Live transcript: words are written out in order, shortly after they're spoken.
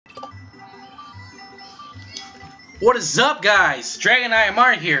What is up, guys? Dragon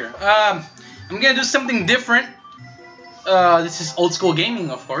IMR here. I'm gonna do something different. This is old school gaming,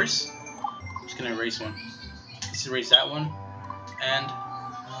 of course. I'm just gonna erase one. Let's erase that one.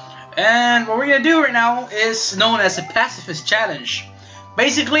 And what we're gonna do right now is known as a Pacifist challenge.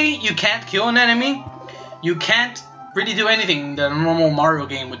 Basically, you can't kill an enemy. You can't really do anything that a normal Mario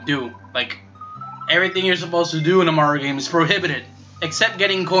game would do. Like, everything you're supposed to do in a Mario game is prohibited. Except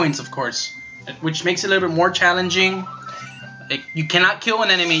getting coins, of course. Which makes it a little bit more challenging. Like, you cannot kill an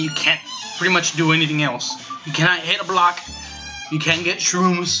enemy. You can't pretty much do anything else. You cannot hit a block. You can't get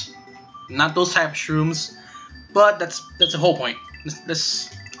shrooms. Not those type of shrooms. But that's the whole point.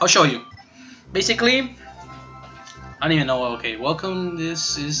 I'll show you. Basically, I don't even know. Okay, welcome.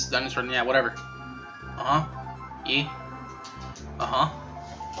 This is dinosaur. Yeah, whatever. Yeah.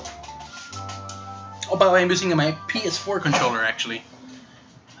 Oh, by the way, I'm using my PS4 controller. Actually,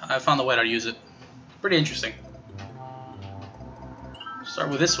 I found a way to use it. Pretty interesting. Start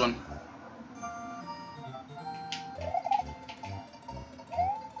with this one.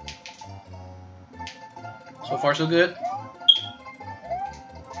 So far, so good.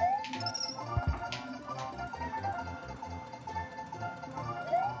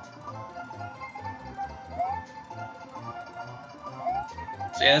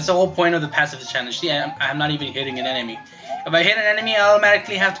 So yeah, that's the whole point of the Pacifist challenge. See, I'm not even hitting an enemy. If I hit an enemy, I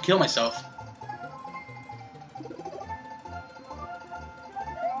automatically have to kill myself.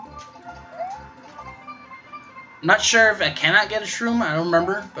 I'm not sure if I cannot get a shroom. I don't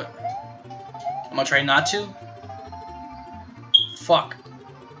remember, but I'm gonna try not to. Fuck.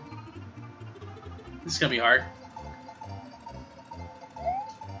 This is gonna be hard.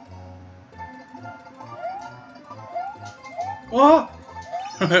 Whoa!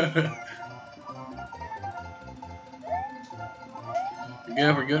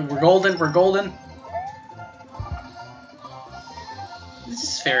 We're good, we're golden, we're golden. This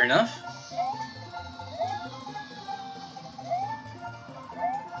is fair enough.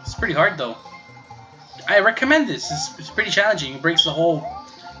 It's pretty hard though. I recommend this. It's pretty challenging. It breaks the whole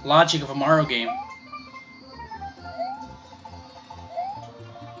logic of a Mario game.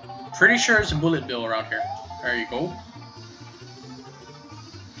 Pretty sure there's a bullet bill around here. There you go.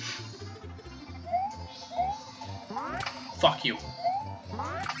 Fuck you.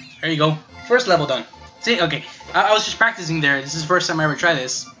 There you go. First level done. See, okay. I was just practicing there. This is the first time I ever try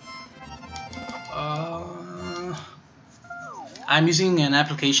this. I'm using an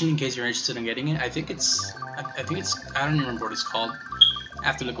application in case you're interested in getting it. I think it's I don't even remember what it's called. I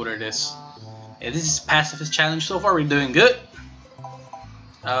have to look what it is. Yeah, this is Pacifist challenge. So far we're doing good.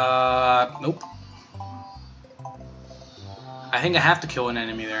 Nope. I think I have to kill an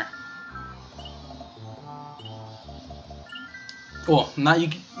enemy there. Cool. Not you.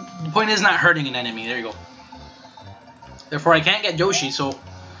 The point is not hurting an enemy. There you go. Therefore, I can't get Yoshi. So.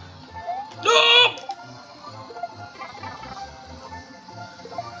 No!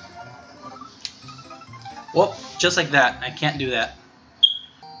 Well, just like that. I can't do that.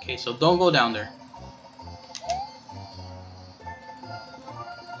 Okay, so don't go down there.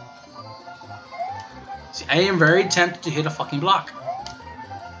 See, I am very tempted to hit a fucking block.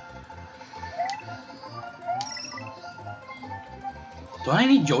 Do I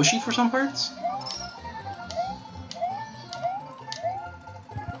need Yoshi for some parts?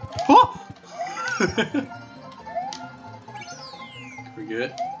 Oh! We're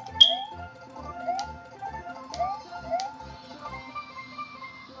good.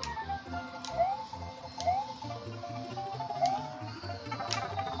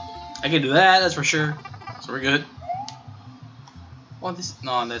 I can do that, that's for sure. So we're good. Oh, this.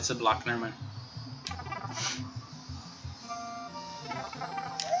 No, that's a block. Never mind.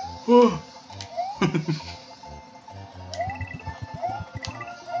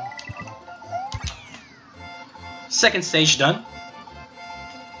 Second stage done.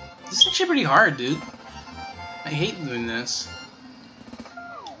 This is actually pretty hard, dude. I hate doing this.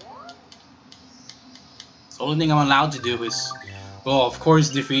 The only thing I'm allowed to do is, well, of course,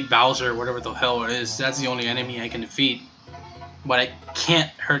 defeat Bowser, whatever the hell it is. That's the only enemy I can defeat. But I can't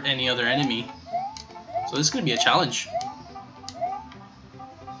hurt any other enemy. So this could be a challenge.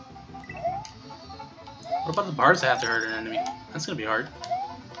 What about the parts I have to hurt an enemy? That's gonna be hard.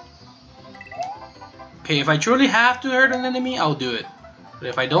 Okay, if I truly have to hurt an enemy, I'll do it. But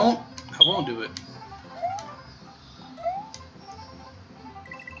if I don't, I won't do it.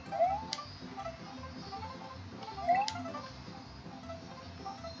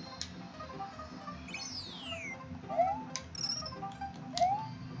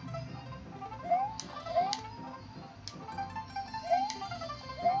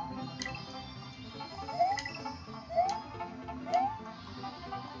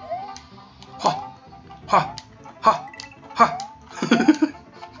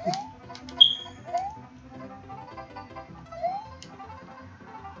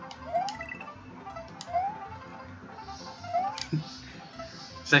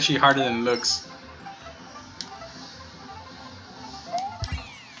 It's actually harder than it looks.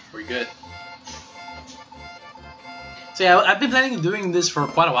 We're good. So yeah, I've been planning on doing this for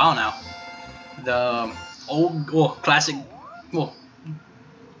quite a while now. The old, well, classic, well,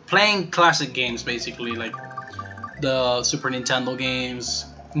 playing classic games basically, like the Super Nintendo games,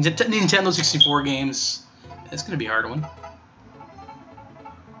 Nintendo 64 games. It's gonna be a hard one.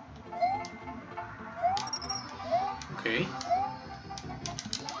 Okay.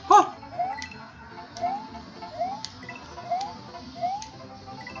 Huh.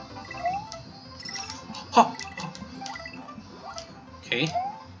 Huh. Okay.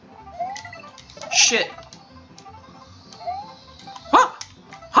 Shit. Huh.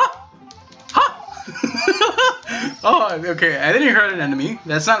 Huh. Huh. Oh, okay. I didn't hurt an enemy.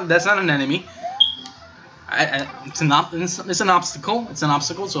 That's not an enemy. It's an obstacle. It's an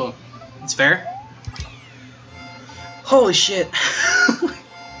obstacle, so it's fair. Holy shit.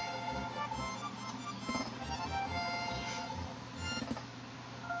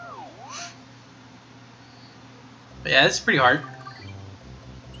 But yeah, it's pretty hard.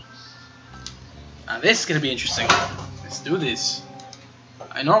 Now this is gonna be interesting. Let's do this.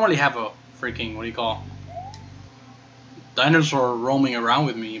 I normally have a freaking, what do you call, dinosaur roaming around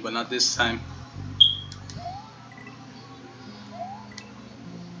with me, but not this time.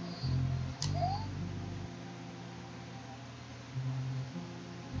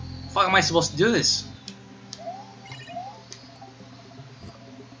 Fuck am I supposed to do this?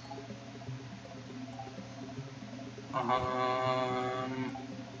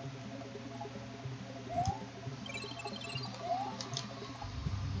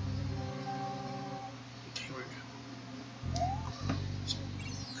 Okay, we're good. It's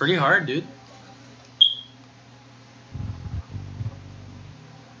pretty hard, dude.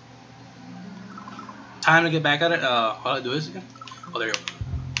 Time to get back at it. How do I do this again? Oh, there you go.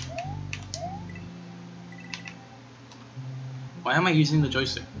 Why am I using the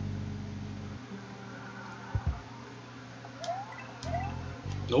joystick?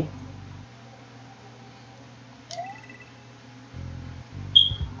 Nope.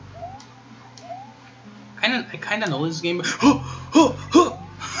 I kinda know this game.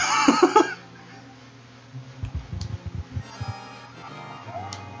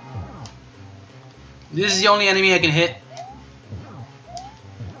 This is the only enemy I can hit.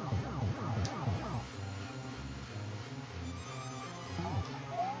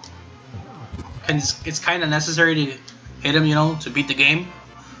 And it's kind of necessary to hit him, you know, to beat the game.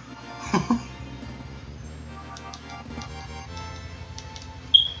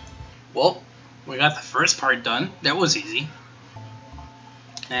 Well, we got the first part done. That was easy.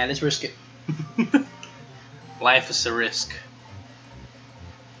 Nah, let's risk it. Life is a risk.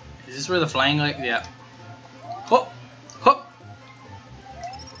 Is this where the flying, like, yeah. Oh! Oh!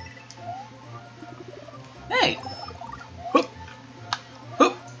 Hey! Oh!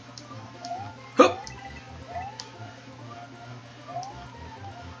 Oh! Oh!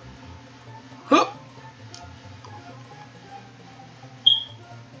 Oh!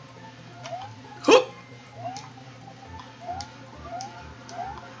 Oh!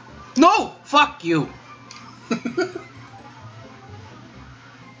 No! Fuck you!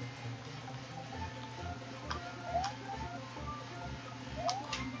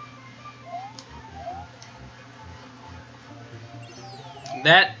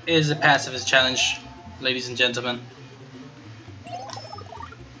 That is a pacifist challenge, ladies and gentlemen.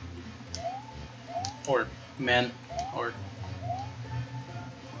 Or men, or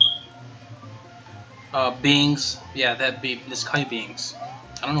beings. Yeah, let's call you beings.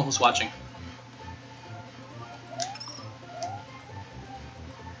 I don't know who's watching.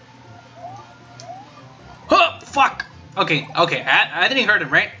 Oh, fuck! Okay, okay, I didn't hurt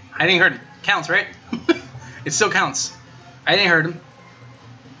him, right? I didn't hurt him. Counts, right? It still counts. I didn't hurt him.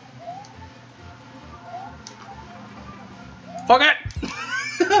 Fuck it!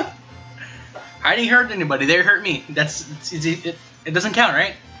 I didn't hurt anybody. They hurt me. It doesn't count,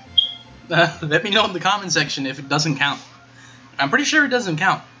 right? Let me know in the comment section if it doesn't count. I'm pretty sure it doesn't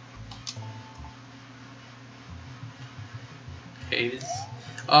count. Okay,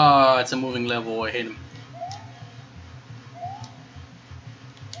 it's a moving level. I hate him.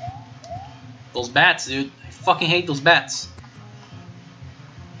 Those bats, dude. I fucking hate those bats.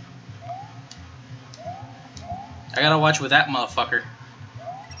 I gotta watch with that motherfucker.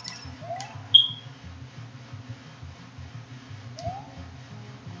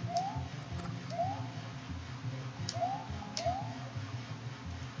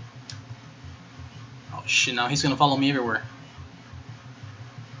 Oh shit, now he's gonna follow me everywhere.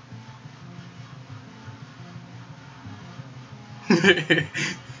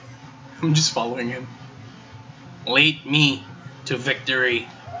 I'm just following him. Lead me to victory.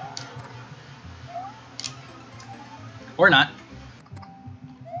 Or not.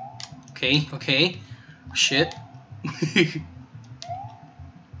 Okay, okay. Shit.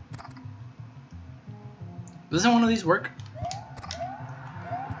 Doesn't one of these work?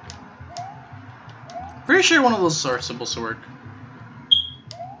 Pretty sure one of those are supposed to work.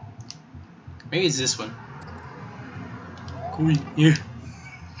 Maybe it's this one. Cool, yeah.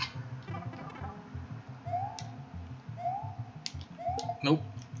 Nope.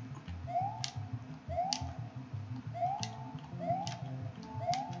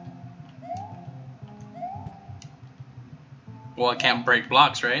 Well, I can't break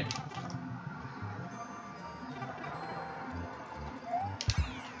blocks, right?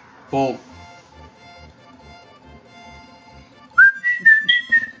 Boom.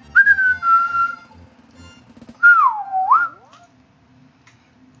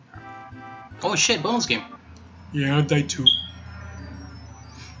 Oh shit, bonus game. Yeah, I died too.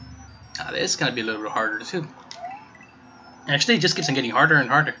 Ah, this is gonna be a little bit harder too. Actually, it just keeps on getting harder and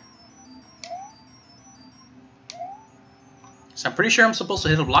harder. So I'm pretty sure I'm supposed to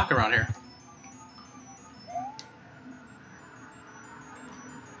hit a block around here.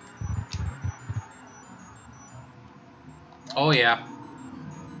 Oh yeah.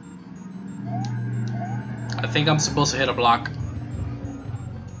 I think I'm supposed to hit a block.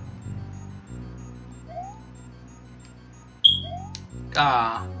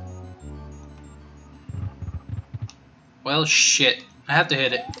 Ah. Well, shit. I have to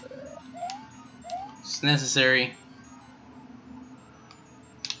hit it. It's necessary.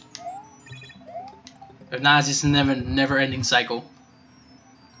 If not, it's just a never-ending cycle.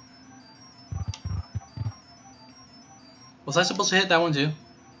 Was I supposed to hit that one too?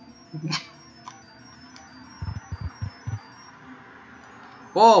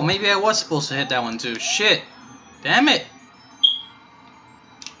 Whoa, maybe I was supposed to hit that one too. Shit. Damn it.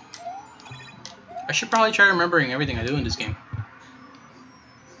 I should probably try remembering everything I do in this game.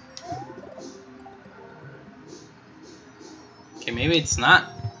 Okay, maybe it's not.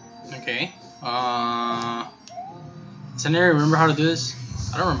 Okay. Does anyone remember how to do this?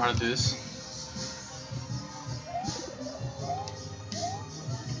 I don't remember how to do this.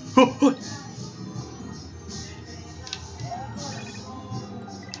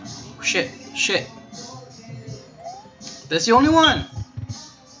 Shit, shit. That's the only one.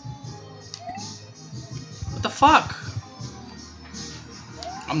 What the fuck?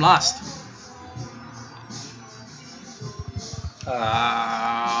 I'm lost.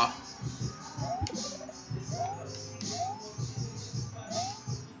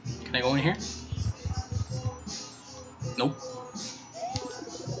 Can I go in here? Nope.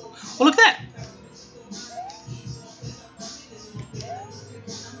 Oh, look at that!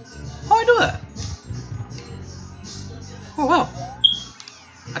 How do I do that? Oh wow.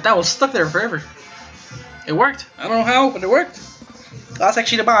 I thought I was stuck there forever. It worked. I don't know how, but it worked. I was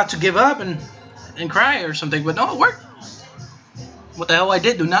actually about to give up and cry or something, but no, it worked. What the hell I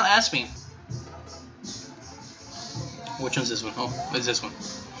did, do not ask me. Which one's this one? Oh, it's this one.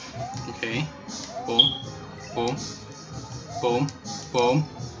 Okay. Boom. Boom. Boom. Boom.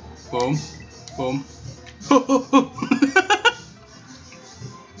 Boom. Boom.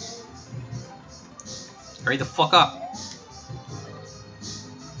 Hurry the fuck up.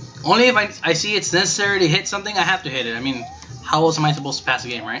 Only if I see it's necessary to hit something, I have to hit it. I mean, how else am I supposed to pass the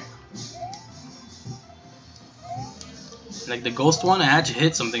game, right? Like the ghost one, I had to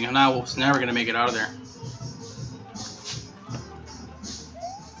hit something and I was never gonna make it out of there.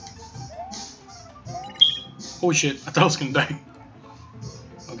 Oh shit, I thought I was gonna die.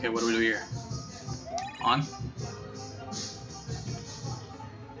 Okay, what do we do here? On.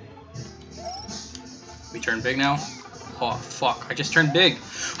 We turn big now? Oh fuck, I just turned big.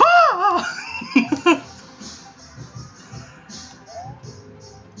 Ah!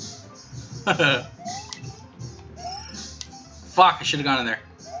 Fuck, I should have gone in there.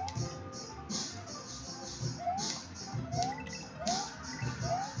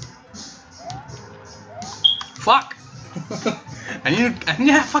 Fuck! I need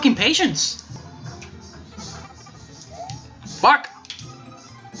to have fucking patience. Fuck!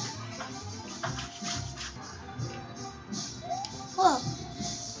 Whoa.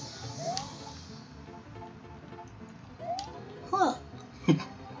 Whoa.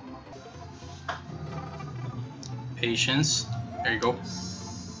 Patience. There you go.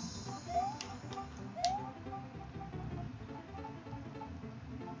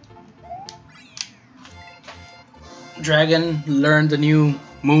 Dragon learned a new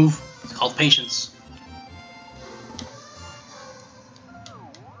move. It's called patience.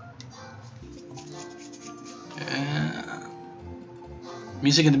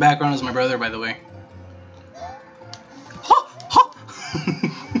 Music in the background is my brother, by the way.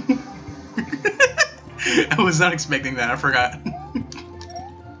 I was not expecting that. I forgot.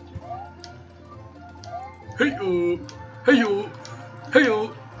 Hey-yo, hey-yo,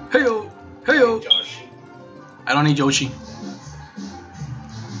 hey-yo, hey-yo, hey-yo. Josh. I don't need Yoshi.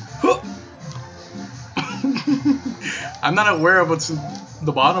 I'm not aware of what's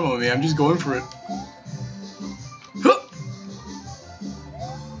the bottom of me. I'm just going for it.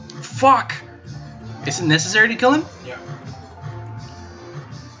 Fuck! Is it necessary to kill him? Yeah.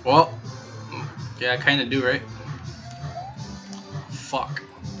 Well, yeah, I kind of do, right? Fuck.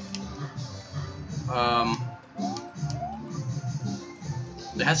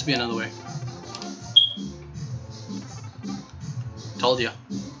 There has to be another way. Told ya.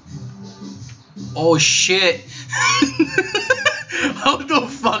 Oh shit! How the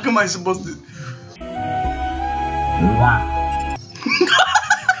fuck am I supposed to?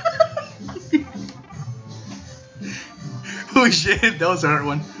 Oh shit, that was a hard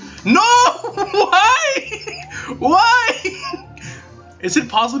one. No! Why? Why? Is it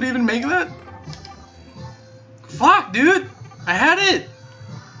possible to even make that? Fuck, dude! I had it!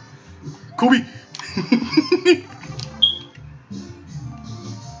 Kobe!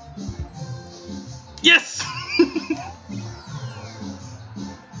 Yes!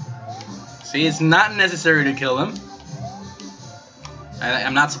 See, it's not necessary to kill him.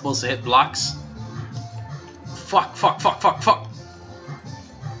 I'm not supposed to hit blocks. Fuck, fuck, fuck, fuck, fuck.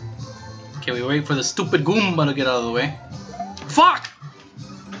 Okay, we wait for the stupid Goomba to get out of the way. Fuck!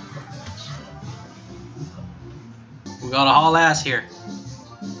 We got a haul ass here.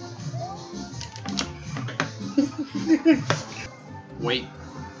 Wait.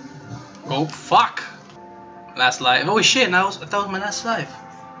 Oh, fuck! Last life. Oh shit, that was my last life.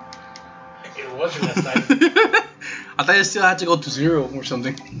 It was your last life. I thought I still had to go to 0 or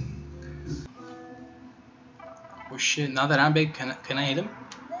something. Oh shit, now that I'm big, can I hit him?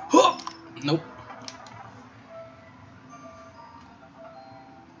 Huh! Nope.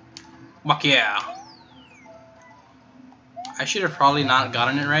 Fuck yeah. I should have probably not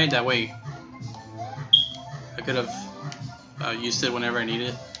gotten it right, that way I could have used it whenever I needed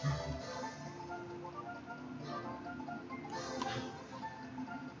it.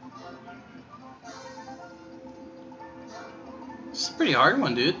 It's a pretty hard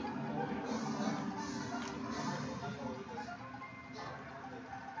one, dude.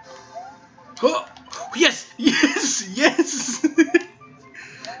 Oh, yes! Yes! Yes!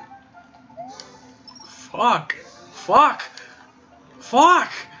 Fuck! Fuck!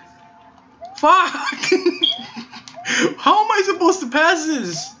 Fuck! Fuck! How am I supposed to pass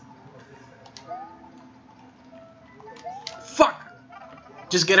this? Fuck!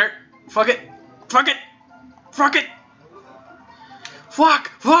 Just get her. Fuck it. Fuck it. Fuck it. Fuck!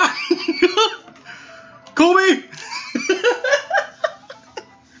 Fuck! Kobe!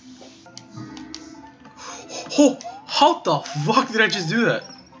 Oh, how the fuck did I just do that?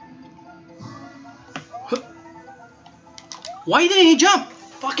 Why didn't he jump?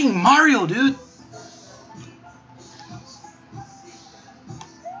 Fucking Mario, dude!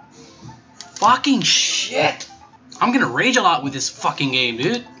 Fucking shit! I'm gonna rage a lot with this fucking game,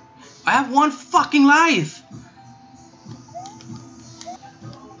 dude. I have one fucking life!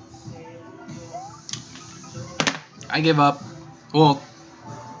 I give up. Well...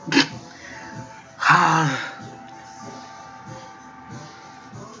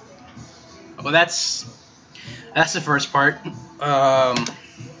 Well, that's the first part.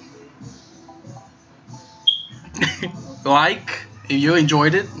 Like if you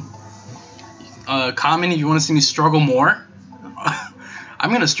enjoyed it. Comment if you want to see me struggle more.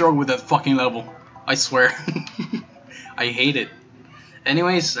 I'm gonna struggle with that fucking level. I swear. I hate it.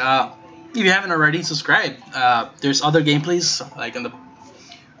 Anyways, if you haven't already, subscribe. There's other gameplays like in the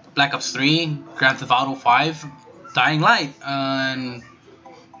Black Ops 3, Grand Theft Auto 5, Dying Light, and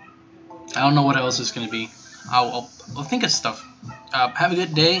I don't know what else it's gonna be. I'll think of stuff. Have a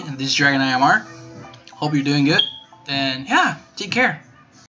good day. This is Dragon IMR. Hope you're doing good. And yeah, take care.